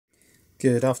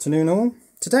Good afternoon all.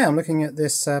 Today I'm looking at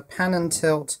this pan and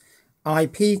tilt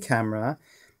IP camera.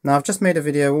 Now I've just made a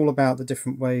video all about the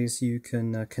different ways you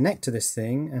can connect to this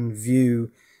thing and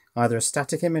view either a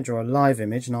static image or a live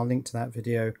image, and I'll link to that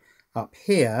video up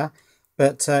here.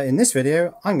 But in this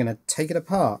video I'm going to take it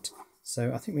apart.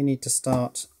 So I think we need to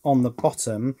start on the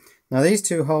bottom. Now these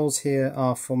two holes here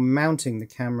are for mounting the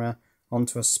camera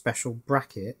onto a special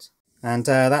bracket. And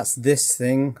that's this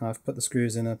thing. I've put the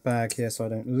screws in a bag here so I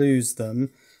don't lose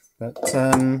them. But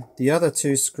the other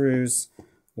two screws,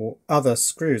 or other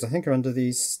screws, I think are under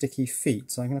these sticky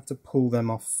feet. So I'm going to have to pull them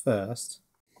off first.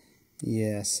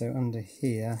 Yeah, so under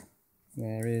here,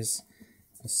 there is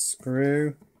a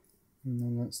screw. And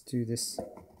then let's do this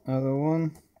other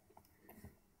one.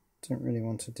 Don't really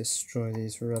want to destroy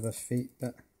these rubber feet,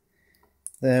 but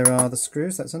there are the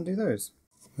screws. Let's undo those.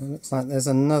 It looks like there's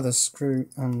another screw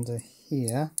under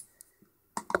here,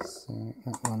 so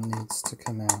that one needs to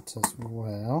come out as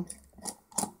well.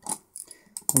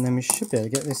 And then we should be able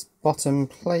to get this bottom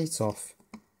plate off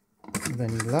with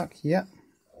any luck. Yep,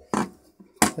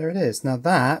 there it is. Now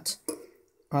that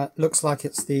looks like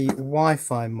it's the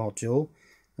Wi-Fi module,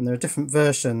 and there are different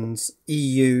versions: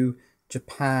 EU,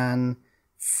 Japan,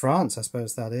 France, I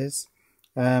suppose that is,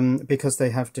 because they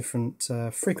have different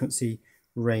frequency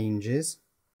ranges.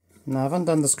 Now I've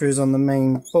undone the screws on the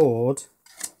main board,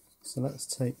 so let's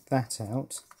take that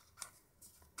out.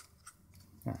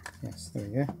 Yes, there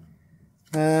we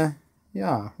go.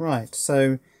 Yeah, right,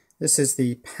 so this is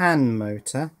the pan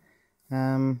motor,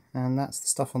 and that's the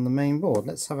stuff on the main board.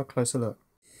 Let's have a closer look.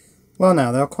 Well,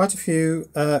 now there are quite a few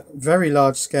very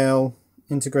large scale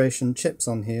integration chips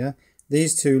on here.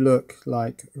 These two look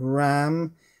like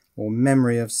RAM or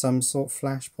memory of some sort,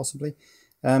 flash possibly.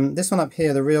 This one up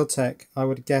here, the Realtek, I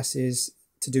would guess is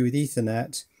to do with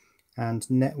Ethernet and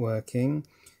networking.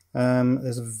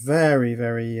 There's a very,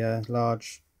 very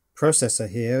large processor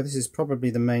here. This is probably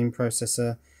the main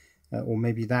processor, or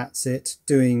maybe that's it,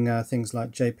 doing things like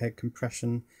JPEG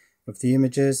compression of the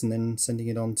images and then sending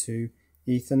it on to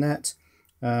Ethernet.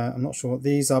 I'm not sure what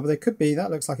these are, but they could be.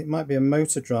 That looks like it might be a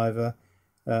motor driver,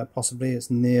 possibly. It's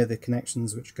near the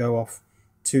connections which go off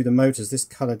to the motors. This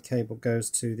coloured cable goes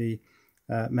to the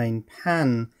main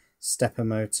pan stepper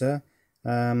motor.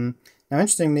 Now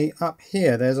interestingly, up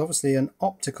here there's obviously an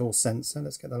optical sensor.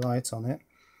 Let's get the light on it.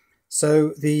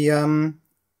 So the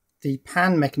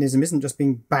pan mechanism isn't just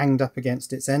being banged up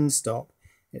against its end stop,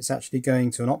 it's actually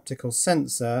going to an optical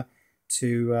sensor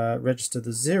to register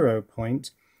the 0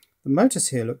 point. The motors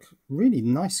here look really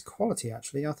nice quality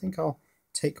actually. I think I'll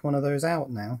take one of those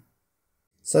out now.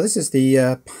 So this is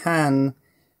the pan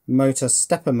motor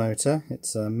stepper motor.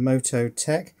 It's a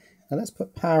Mototech. Now let's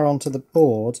put power onto the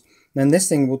board. Then this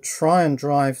thing will try and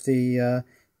drive the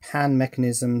pan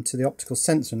mechanism to the optical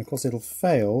sensor, and of course it'll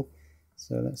fail.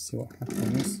 So let's see what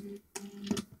happens.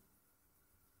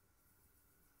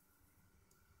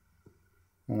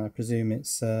 And I presume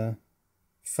it's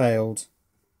failed.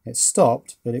 It's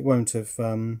stopped, but it won't have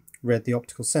read the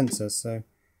optical sensor, so it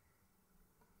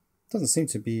doesn't seem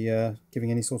to be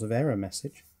giving any sort of error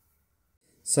message.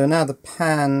 So now the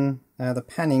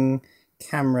panning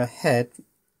camera head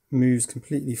moves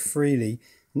completely freely,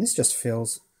 and this just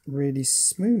feels really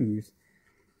smooth.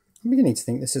 I'm beginning to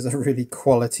think this is a really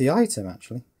quality item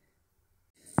actually.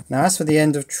 Now as for the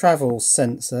end of travel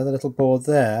sensor, the little board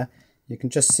there, you can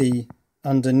just see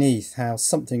underneath how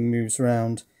something moves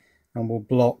around and will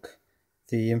block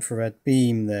the infrared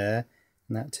beam there,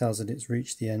 and that tells it it's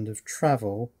reached the end of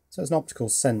travel. So it's an optical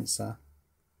sensor.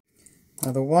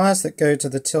 Now the wires that go to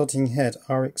the tilting head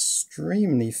are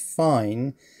extremely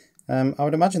fine. I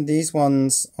would imagine these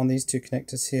ones on these two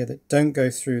connectors here that don't go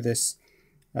through this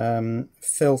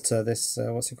filter, this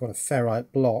what's it called, a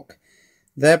ferrite block,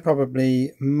 they're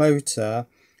probably motor,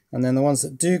 and then the ones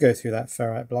that do go through that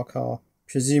ferrite block are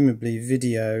presumably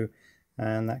video,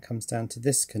 and that comes down to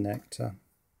this connector.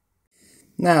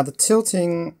 Now the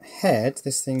tilting head,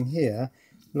 this thing here,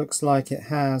 looks like it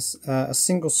has a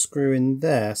single screw in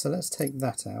there, so let's take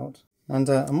that out. And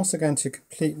I'm also going to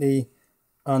completely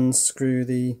unscrew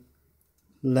the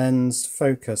lens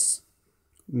focus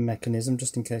mechanism,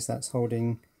 just in case that's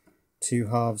holding two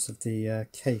halves of the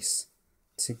case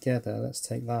together. Let's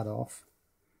take that off.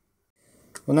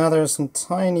 Well, now there are some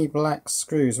tiny black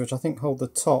screws which I think hold the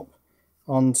top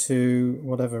onto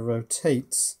whatever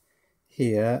rotates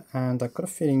here, and I've got a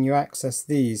feeling you access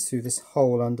these through this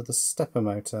hole under the stepper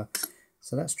motor.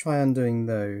 So let's try undoing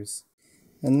those.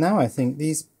 And now I think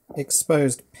these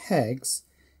exposed pegs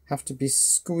have to be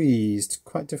squeezed.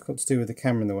 Quite difficult to do with the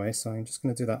camera in the way, so I'm just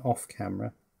going to do that off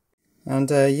camera. And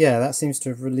yeah, that seems to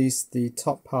have released the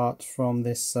top part from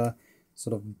this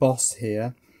sort of boss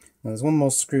here. Now there's one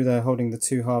more screw there holding the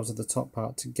two halves of the top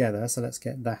part together, so let's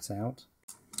get that out.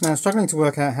 Now I'm struggling to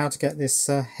work out how to get this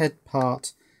head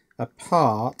part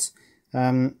apart.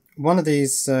 One of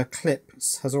these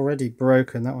clips has already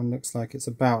broken. That one looks like it's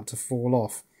about to fall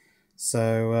off.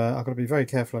 So I've got to be very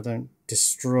careful I don't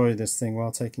destroy this thing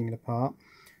while taking it apart.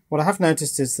 What I have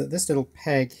noticed is that this little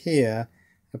peg here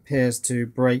appears to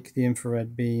break the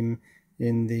infrared beam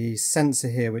in the sensor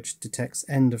here, which detects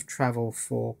end of travel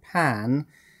for pan.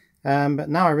 But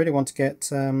now I really want to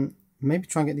get, maybe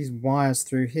try and get these wires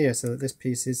through here so that this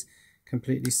piece is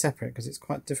completely separate, because it's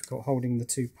quite difficult holding the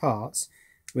two parts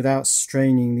without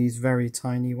straining these very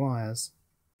tiny wires.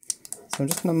 So I'm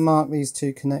just going to mark these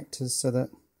two connectors so that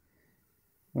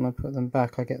when I put them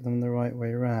back I get them the right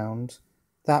way round.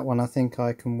 That one I think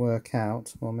I can work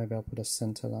out, or maybe I'll put a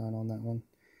centre line on that one,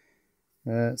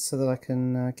 so that I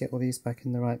can get all these back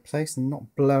in the right place and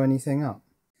not blow anything up.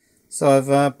 So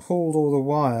I've pulled all the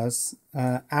wires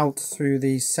out through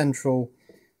the central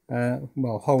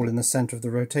hole in the centre of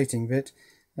the rotating bit.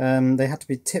 They had to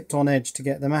be tipped on edge to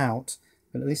get them out,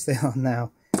 but at least they are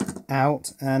now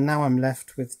out, and now I'm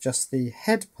left with just the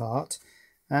head part.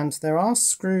 And there are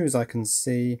screws I can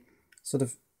see sort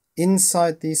of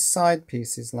inside these side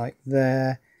pieces, like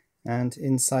there and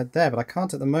inside there, but I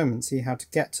can't at the moment see how to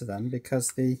get to them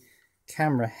because the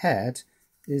camera head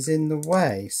is in the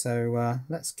way. So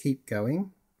let's keep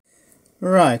going.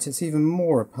 Right, it's even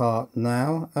more apart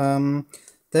now.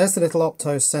 There's the little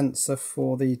opto sensor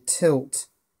for the tilt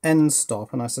end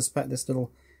stop, and I suspect this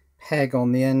little peg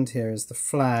on the end here is the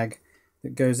flag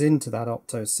that goes into that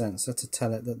opto sensor to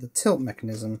tell it that the tilt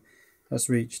mechanism has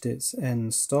reached its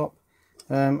end stop.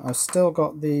 I've still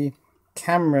got the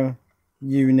camera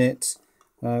unit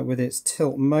with its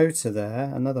tilt motor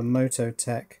there, another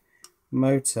Mototech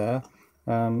motor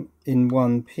in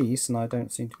one piece, and I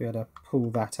don't seem to be able to pull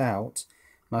that out.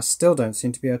 And I still don't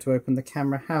seem to be able to open the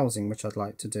camera housing, which I'd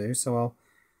like to do, so I'll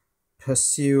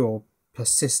pursue or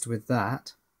persist with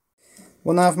that.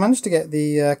 Well, now I've managed to get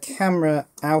the camera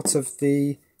out of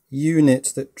the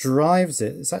unit that drives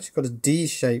it. It's actually got a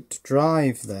D-shaped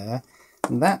drive there,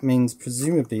 and that means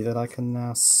presumably that I can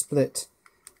now split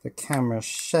the camera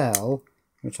shell,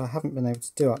 which I haven't been able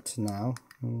to do up to now.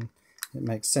 And it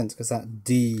makes sense because that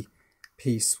D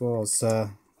piece was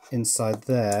inside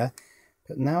there,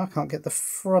 but now I can't get the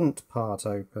front part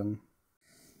open.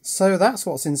 So that's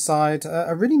what's inside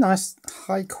a really nice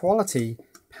high quality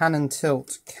pan and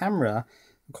tilt camera.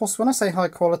 Of course, when I say high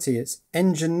quality, it's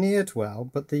engineered well,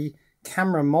 but the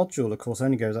camera module, of course,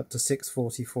 only goes up to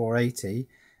 640/480.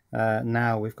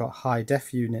 Now we've got high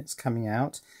def units coming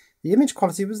out. The image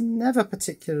quality was never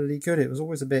particularly good. It was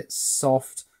always a bit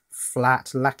soft,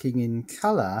 flat, lacking in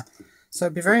colour. So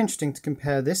it'd be very interesting to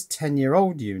compare this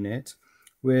 10-year-old unit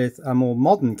with a more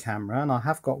modern camera, and I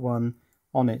have got one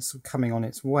coming on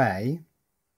its way.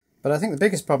 But I think the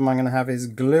biggest problem I'm going to have is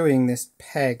gluing this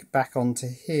peg back onto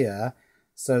here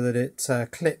so that it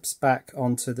clips back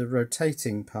onto the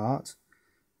rotating part.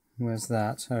 Where's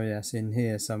that? Oh yes, in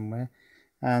here somewhere.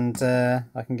 And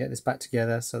I can get this back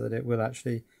together so that it will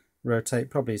actually rotate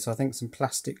properly. So I think some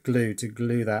plastic glue to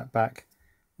glue that back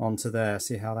onto there,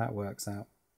 see how that works out.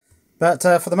 But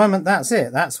for the moment, that's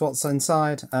it. That's what's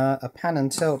inside a pan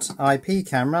and tilt IP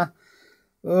camera.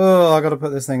 Oh, I've got to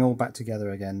put this thing all back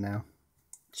together again now.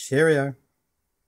 Cheerio.